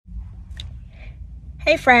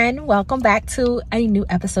Hey friend, welcome back to a new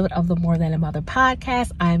episode of the More Than a Mother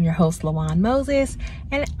podcast. I am your host, LaJuan Moses,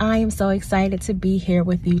 and I am so excited to be here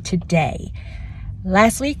with you today.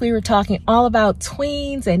 Last week, we were talking all about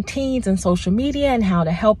tweens and teens and social media and how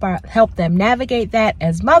to help them navigate that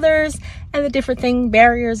as mothers and the different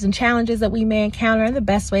barriers and challenges that we may encounter and the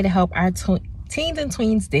best way to help our teens and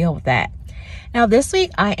tweens deal with that. Now, this week,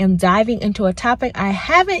 I am diving into a topic I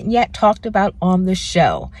haven't yet talked about on the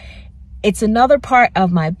show. It's another part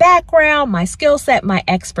of my background, my skill set, my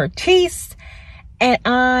expertise, and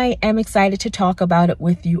I am excited to talk about it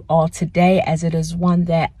with you all today as it is one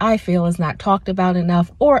that I feel is not talked about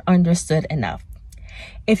enough or understood enough.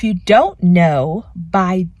 If you don't know,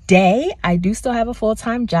 by day, I do still have a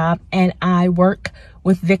full-time job and I work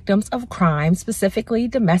with victims of crime, specifically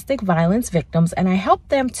domestic violence victims, and I help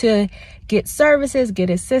them to get services,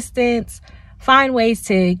 get assistance, find ways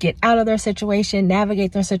to get out of their situation,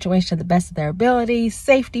 navigate their situation to the best of their ability,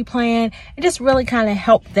 safety plan, and just really kind of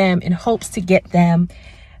help them in hopes to get them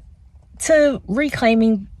to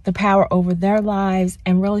reclaiming the power over their lives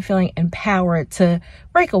and really feeling empowered to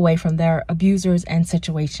break away from their abusers and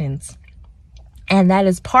situations. And that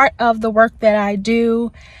is part of the work that I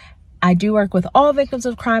do. I do work with all victims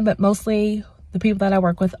of crime, but mostly the people that I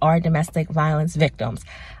work with are domestic violence victims.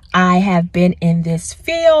 I have been in this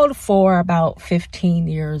field for about 15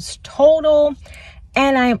 years total,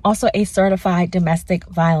 and I am also a certified domestic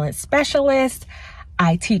violence specialist.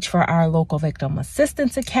 I teach for our local Victim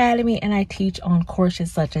Assistance Academy, and I teach on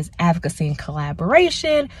courses such as advocacy and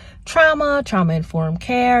collaboration, trauma-informed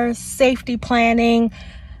care, safety planning,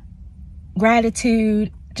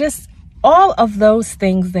 gratitude, just all of those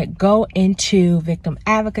things that go into victim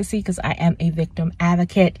advocacy, because I am a victim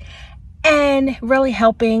advocate, and really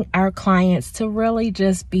helping our clients to really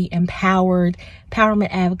just be empowered. Empowerment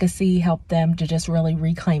advocacy, help them to just really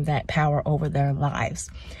reclaim that power over their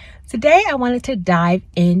lives. Today, I wanted to dive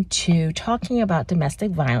into talking about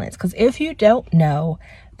domestic violence, because if you don't know,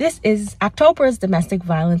 October is Domestic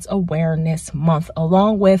Violence Awareness Month,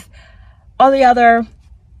 along with all the other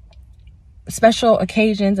special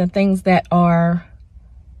occasions and things that are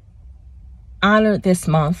honored this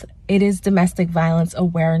month. It is Domestic Violence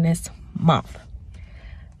Awareness Month.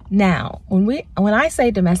 Now, when I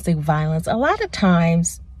say domestic violence, a lot of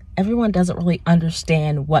times everyone doesn't really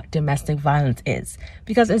understand what domestic violence is,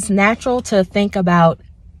 because it's natural to think about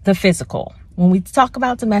the physical. When we talk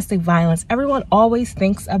about domestic violence, everyone always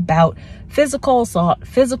thinks about physical assault,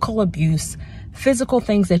 physical abuse, physical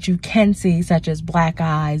things that you can see, such as black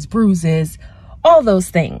eyes, bruises, all those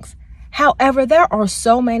things. However, there are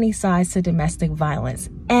so many sides to domestic violence,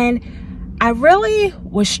 and I really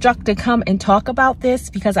was struck to come and talk about this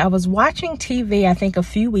because I was watching TV, I think a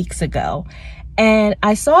few weeks ago, and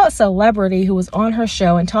I saw a celebrity who was on her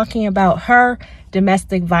show and talking about her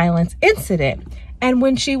domestic violence incident. And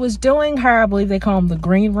when she was doing I believe they call them the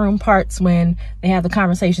green room parts, when they have the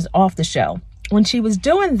conversations off the show. When she was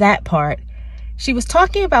doing that part, she was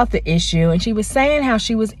talking about the issue and she was saying how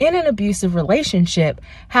she was in an abusive relationship.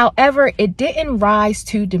 However, it didn't rise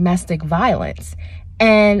to domestic violence.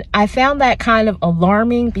 And I found that kind of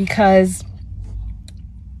alarming, because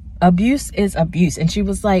abuse is abuse. And she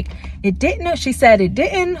was like, she said it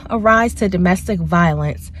didn't arise to domestic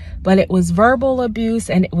violence, but it was verbal abuse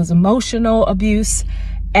and it was emotional abuse,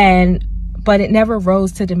 but it never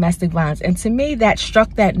rose to domestic violence. And to me, that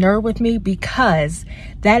struck that nerve with me, because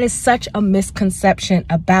that is such a misconception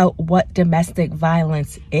about what domestic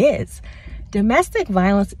violence is. Domestic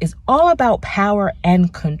violence is all about power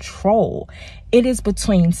and control. It is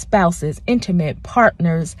between spouses, intimate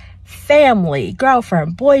partners, family,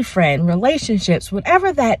 girlfriend, boyfriend, relationships,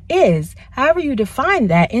 whatever that is, however you define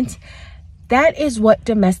that, that is what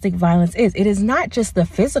domestic violence is. It is not just the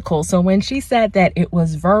physical. So when she said that it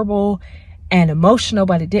was verbal and emotional,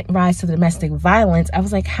 but it didn't rise to domestic violence, I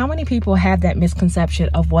was like, how many people have that misconception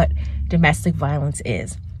of what domestic violence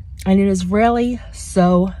is? And it is really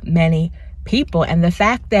so many people. And the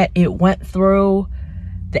fact that it went through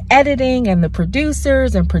the editing and the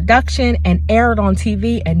producers and production and aired on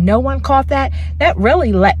TV and no one caught that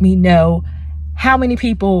really let me know how many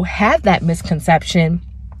people have that misconception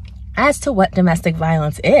as to what domestic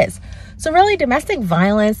violence is. So really, domestic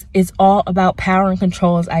violence is all about power and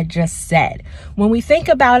control, as I just said. When we think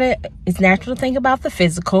about it, it's natural to think about the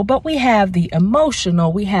physical, but we have the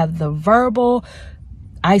emotional, we have the verbal,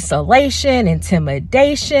 isolation,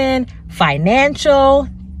 intimidation, financial.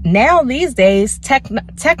 Now these days,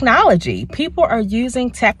 technology. People are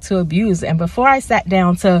using tech to abuse. And before I sat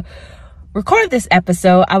down to record this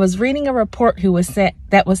episode, I was reading a report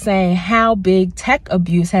that was saying how big tech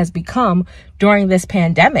abuse has become during this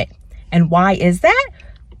pandemic. And why is that?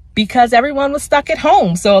 Because everyone was stuck at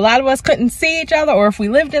home. So a lot of us couldn't see each other, or if we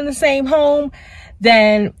lived in the same home,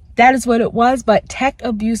 then that is what it was. But tech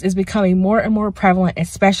abuse is becoming more and more prevalent,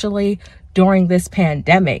 especially during this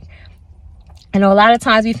pandemic. I know a lot of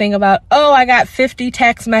times we think about, oh, I got 50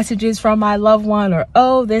 text messages from my loved one, or,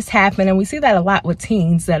 oh, this happened. And we see that a lot with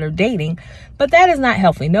teens that are dating, but that is not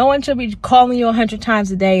healthy. No one should be calling you 100 times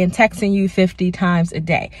a day and texting you 50 times a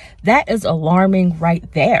day. That is alarming right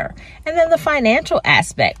there. And then the financial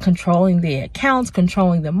aspect, controlling the accounts,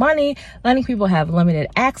 controlling the money, letting people have limited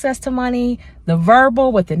access to money, the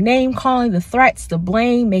verbal with the name calling, the threats, the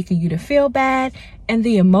blame, making you to feel bad, and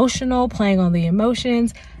the emotional, playing on the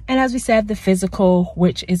emotions. And as we said, the physical,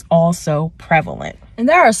 which is also prevalent. And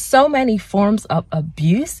there are so many forms of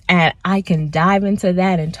abuse, and I can dive into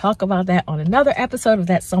that and talk about that on another episode if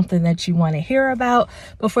that's something that you want to hear about.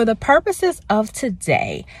 But for the purposes of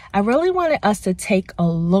today, I really wanted us to take a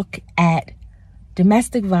look at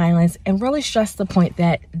domestic violence and really stress the point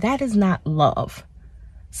that that is not love.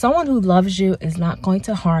 Someone who loves you is not going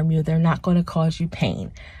to harm you. They're not going to cause you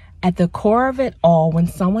pain. At the core of it all, when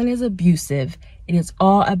someone is abusive, it is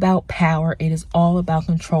all about power, it is all about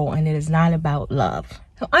control, and it is not about love.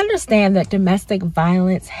 So understand that domestic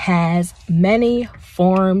violence has many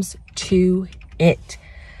forms to it.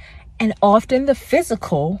 And often the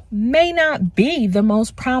physical may not be the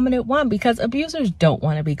most prominent one, because abusers don't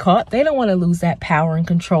want to be caught. They don't want to lose that power and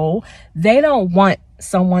control. They don't want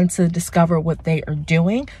someone to discover what they are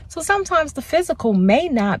doing. So sometimes the physical may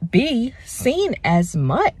not be seen as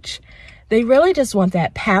much. They really just want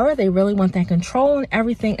that power. They really want that control and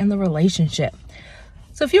everything in the relationship.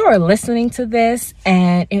 So if you are listening to this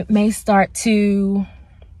and it may start to,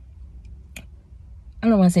 I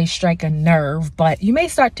don't want to say strike a nerve, but you may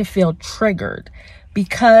start to feel triggered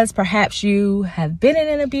because perhaps you have been in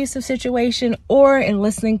an abusive situation, or in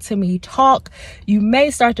listening to me talk, you may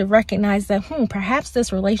start to recognize that, perhaps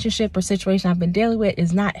this relationship or situation I've been dealing with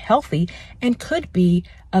is not healthy and could be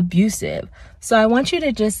abusive. So I want you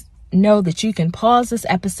to just know that you can pause this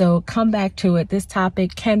episode, come back to it. This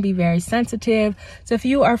topic can be very sensitive. So if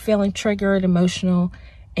you are feeling triggered, emotional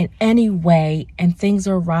in any way, and things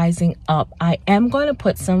are rising up, I am going to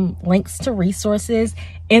put some links to resources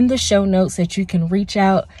in the show notes that you can reach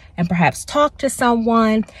out and perhaps talk to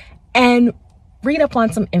someone and read up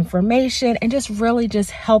on some information and just really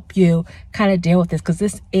just help you kind of deal with this, because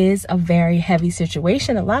this is a very heavy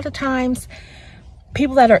situation. A lot of times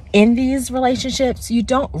people that are in these relationships, you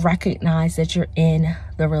don't recognize that you're in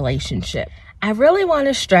the relationship. I really want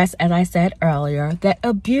to stress, as I said earlier, that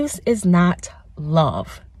abuse is not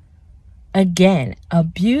love. Again,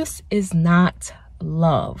 abuse is not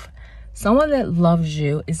love. Someone that loves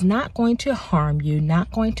you is not going to harm you,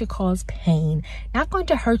 not going to cause pain, not going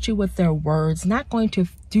to hurt you with their words, not going to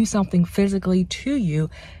do something physically to you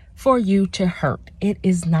for you to hurt. It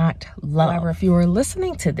is not love. However, if you are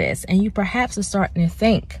listening to this and you perhaps are starting to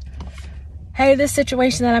think, hey, this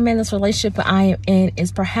situation that I'm in, this relationship that I am in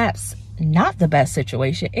is perhaps not the best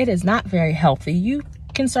situation. It is not very healthy. You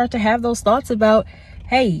can start to have those thoughts about,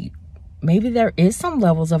 hey, maybe there is some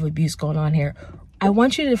levels of abuse going on here. I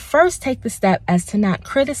want you to first take the step as to not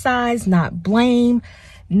criticize, not blame,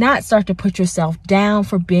 not start to put yourself down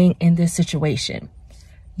for being in this situation.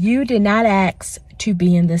 You did not ask to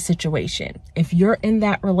be in this situation. If you're in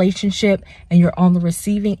that relationship and you're on the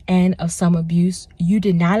receiving end of some abuse, you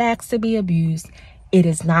did not ask to be abused. It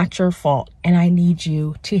is not your fault, and I need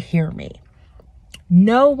you to hear me.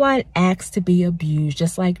 No one asks to be abused,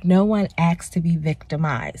 just like no one asks to be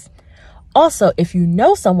victimized. Also, if you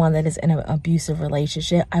know someone that is in an abusive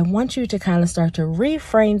relationship, I want you to kind of start to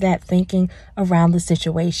reframe that thinking around the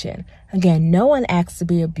situation. Again, no one asks to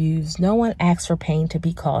be abused. No one asks for pain to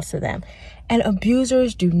be caused to them. And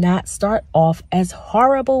abusers do not start off as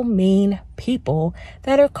horrible, mean people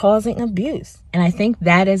that are causing abuse. And I think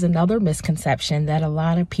that is another misconception that a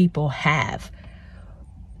lot of people have.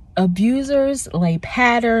 Abusers lay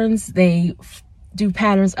patterns, they do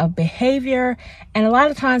patterns of behavior, and a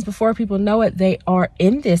lot of times before people know it, they are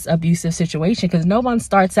in this abusive situation, because no one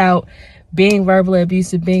starts out being verbally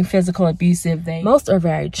abusive, being physical abusive. Most are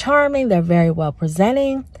very charming, they're very well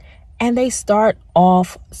presenting, and they start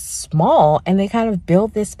off small and they kind of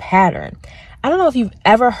build this pattern. I don't know if you've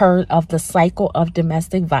ever heard of the cycle of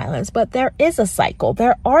domestic violence, but there is a cycle.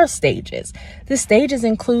 There are stages. The stages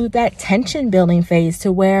include that tension building phase,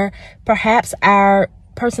 to where perhaps our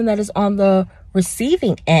person that is on the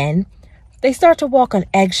receiving end, they start to walk on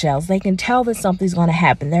eggshells. They can tell that something's going to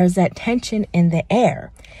happen. There's that tension in the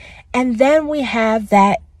air. And then we have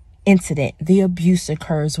that incident, the abuse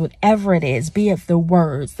occurs, whatever it is, be it the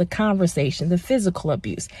words, the conversation, the physical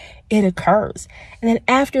abuse, it occurs. And then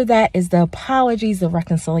after that is the apologies, the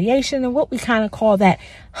reconciliation, and what we kind of call that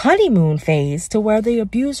honeymoon phase, to where the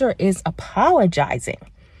abuser is apologizing.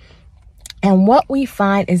 And what we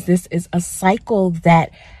find is this is a cycle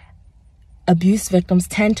that abuse victims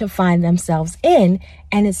tend to find themselves in,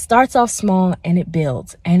 and it starts off small and it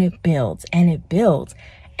builds and it builds and it builds.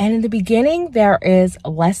 And in the beginning, there is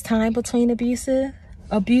less time between abusive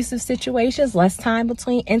situations, less time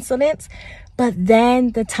between incidents. But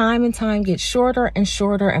then the time gets shorter and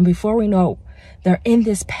shorter. And before we know it, they're in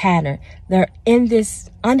this pattern. They're in this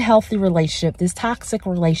unhealthy relationship, this toxic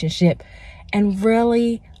relationship, and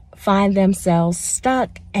really find themselves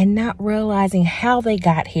stuck and not realizing how they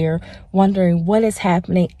got here, wondering what is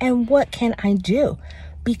happening and what can I do?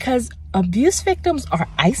 Because abuse victims are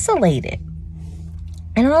isolated.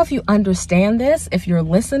 I don't know if you understand this. If you're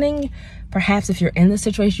listening, perhaps if you're in this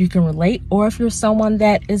situation, you can relate. Or if you're someone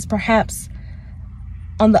that is perhaps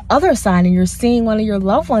on the other side and you're seeing one of your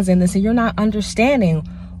loved ones in this and you're not understanding,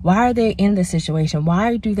 why are they in this situation?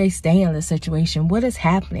 Why do they stay in this situation? What is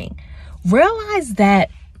happening? Realize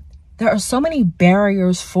that there are so many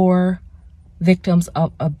barriers for victims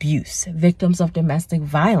of abuse, victims of domestic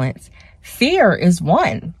violence. Fear is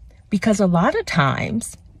one, because a lot of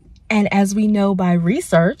times, and as we know by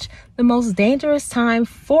research, the most dangerous time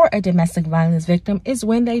for a domestic violence victim is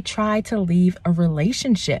when they try to leave a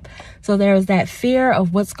relationship. So there is that fear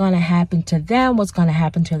of what's going to happen to them, what's going to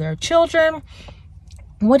happen to their children,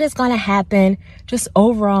 what is going to happen just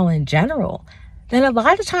overall in general. Then a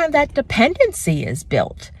lot of time that dependency is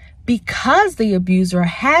built. Because the abuser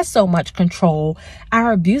has so much control,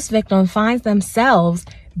 our abuse victim finds themselves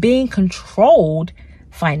being controlled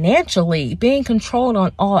financially, being controlled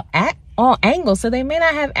on all angles. So they may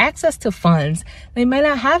not have access to funds. They may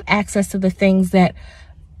not have access to the things that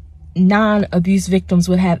non-abuse victims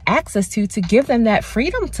would have access to give them that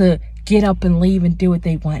freedom to get up and leave and do what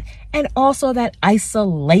they want. And also that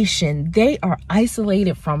isolation. They are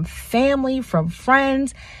isolated from family, from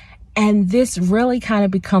friends. And this really kind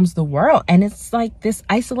of becomes the world. And it's like this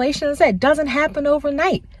isolation that doesn't happen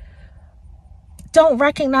overnight. Don't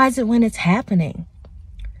recognize it when it's happening.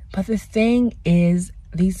 But the thing is,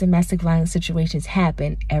 these domestic violence situations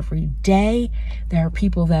happen every day. There are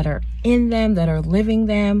people that are in them, that are living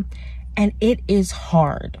them, and it is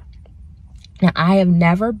hard. Now, I have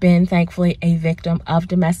never been, thankfully, a victim of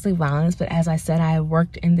domestic violence, but as I said, I have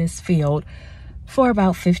worked in this field for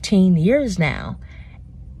about 15 years now.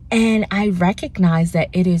 And I recognize that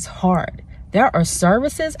it is hard. There are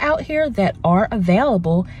services out here that are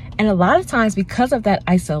available, and a lot of times because of that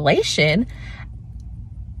isolation,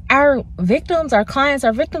 our victims, our clients,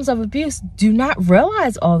 our victims of abuse do not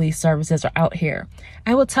realize all these services are out here.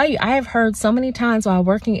 I will tell you, I have heard so many times while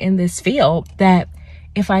working in this field that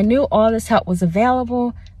if I knew all this help was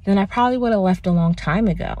available, then I probably would have left a long time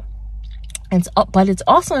ago. But it's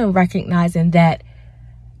also in recognizing that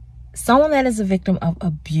someone that is a victim of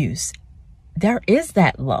abuse, there is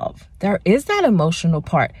that love. There is that emotional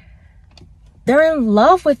part. They're in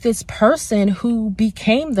love with this person who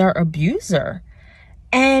became their abuser.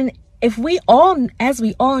 And if as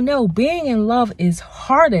we all know, being in love is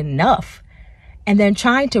hard enough. And then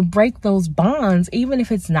trying to break those bonds, even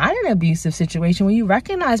if it's not an abusive situation, when you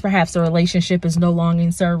recognize perhaps the relationship is no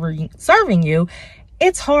longer serving you,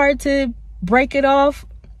 it's hard to break it off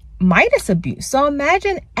minus abuse. So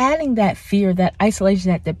imagine adding that fear, that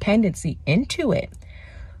isolation, that dependency into it.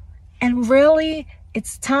 And really,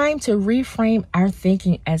 it's time to reframe our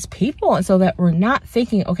thinking as people. And so that we're not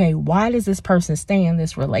thinking, okay, why does this person stay in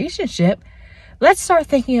this relationship? Let's start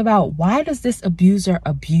thinking about, why does this abuser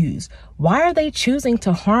abuse? Why are they choosing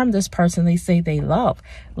to harm this person they say they love?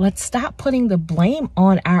 Let's stop putting the blame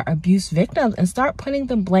on our abuse victims and start putting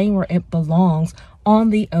the blame where it belongs, on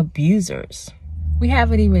the abusers. We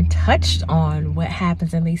haven't even touched on what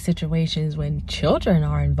happens in these situations when children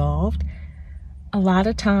are involved. A lot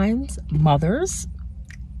of times, mothers,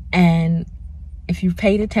 and if you've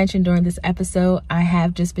paid attention during this episode, I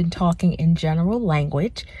have just been talking in general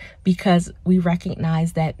language because we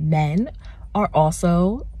recognize that men are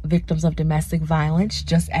also victims of domestic violence,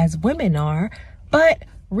 just as women are. But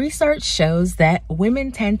research shows that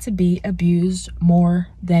women tend to be abused more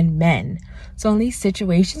than men. So in these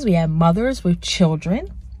situations, we have mothers with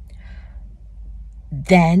children.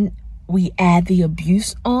 Then we add the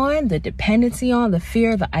abuse on, the dependency on, the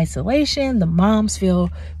fear, the isolation. The moms feel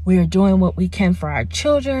we're doing what we can for our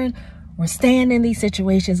children. We're staying in these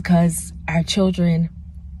situations because our children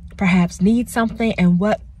perhaps need something. And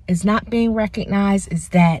what is not being recognized is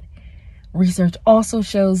that Research also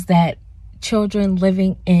shows that children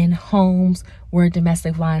living in homes where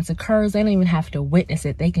domestic violence occurs, they don't even have to witness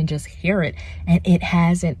it. They can just hear it, and it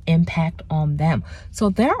has an impact on them. So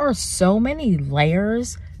there are so many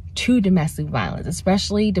layers to domestic violence,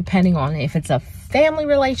 especially depending on if it's a family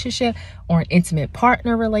relationship or an intimate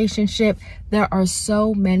partner relationship. There are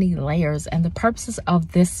so many layers, and the purposes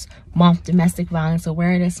of this month, Domestic Violence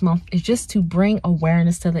Awareness Month, is just to bring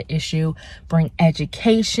awareness to the issue, bring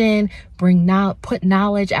education, put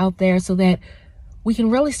knowledge out there so that we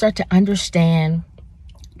can really start to understand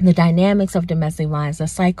the dynamics of domestic violence, the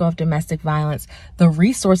cycle of domestic violence, the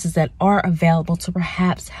resources that are available to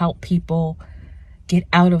perhaps help people get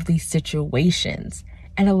out of these situations.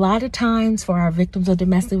 And a lot of times for our victims of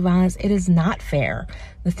domestic violence, it is not fair.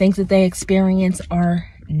 The things that they experience are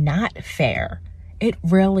not fair. It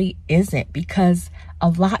really isn't, because a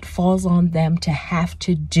lot falls on them to have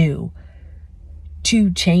to do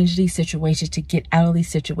to change these situations, to get out of these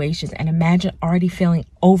situations. And imagine already feeling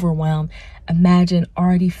overwhelmed. Imagine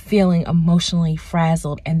already feeling emotionally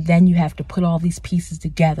frazzled. And then you have to put all these pieces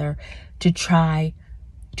together to try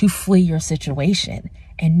to flee your situation.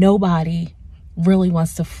 And nobody really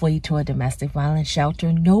wants to flee to a domestic violence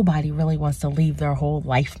shelter. Nobody really wants to leave their whole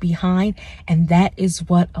life behind. And that is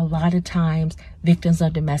what a lot of times victims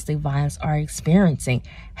of domestic violence are experiencing,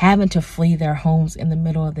 having to flee their homes in the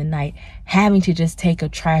middle of the night, having to just take a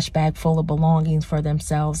trash bag full of belongings for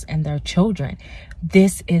themselves and their children.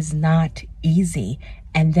 This is not easy.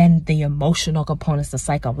 And then the emotional components, the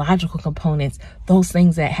psychological components, those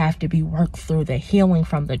things that have to be worked through, the healing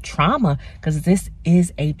from the trauma, because this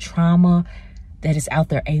is a trauma that is out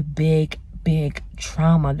there, a big, big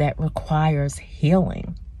trauma that requires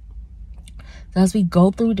healing. So as we go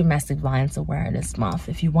through Domestic Violence Awareness Month,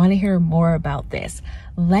 if you want to hear more about this,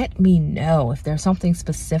 let me know. If there's something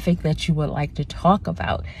specific that you would like to talk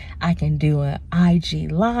about, I can do an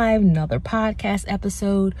IG Live, another podcast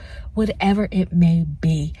episode, whatever it may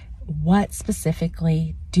be. What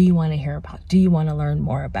specifically do you want to hear about? Do you want to learn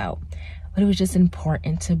more about? But it was just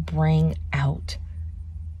important to bring out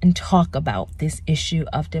and talk about this issue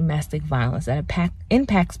of domestic violence that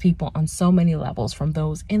impacts people on so many levels, from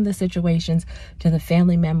those in the situations to the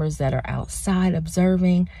family members that are outside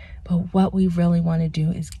observing. But what we really want to do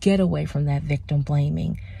is get away from that victim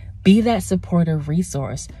blaming, be that supportive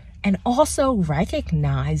resource, and also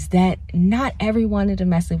recognize that not everyone in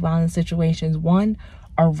domestic violence situations, one,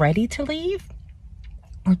 are ready to leave,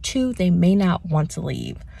 or two, they may not want to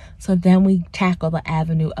leave. So then we tackle the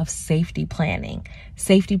avenue of safety planning.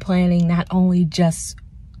 Safety planning, not only just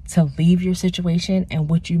to leave your situation and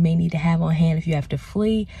what you may need to have on hand if you have to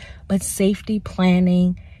flee, but safety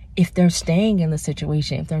planning if they're staying in the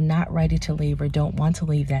situation, if they're not ready to leave or don't want to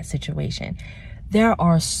leave that situation. There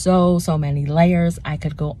are so many layers. I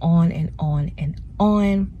could go on and on and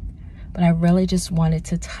on, but I really just wanted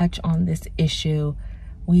to touch on this issue.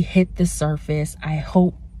 We hit the surface. I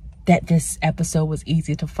hope that this episode was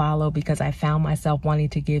easy to follow, because I found myself wanting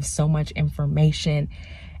to give so much information.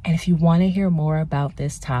 And if you want to hear more about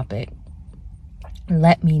this topic,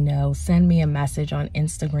 let me know. Send me a message on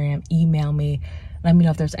Instagram, email me. Let me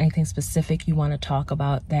know if there's anything specific you want to talk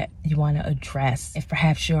about, that you want to address. If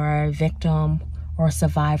perhaps you're a victim or a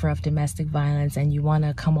survivor of domestic violence and you want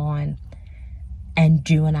to come on and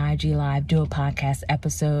do an IG Live, do a podcast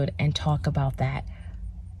episode and talk about that,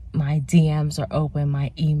 my DMs are open.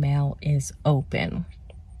 My email is open.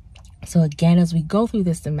 So again, as we go through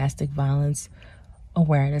this Domestic Violence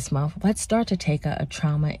Awareness Month, let's start to take a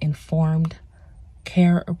trauma-informed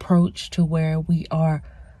care approach to where we are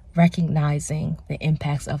recognizing the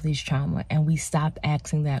impacts of these trauma, and we stop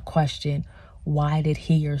asking that question, why does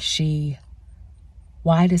he or she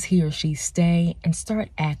stay, and start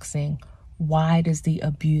asking, why does the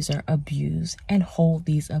abuser abuse, and hold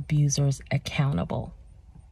these abusers accountable.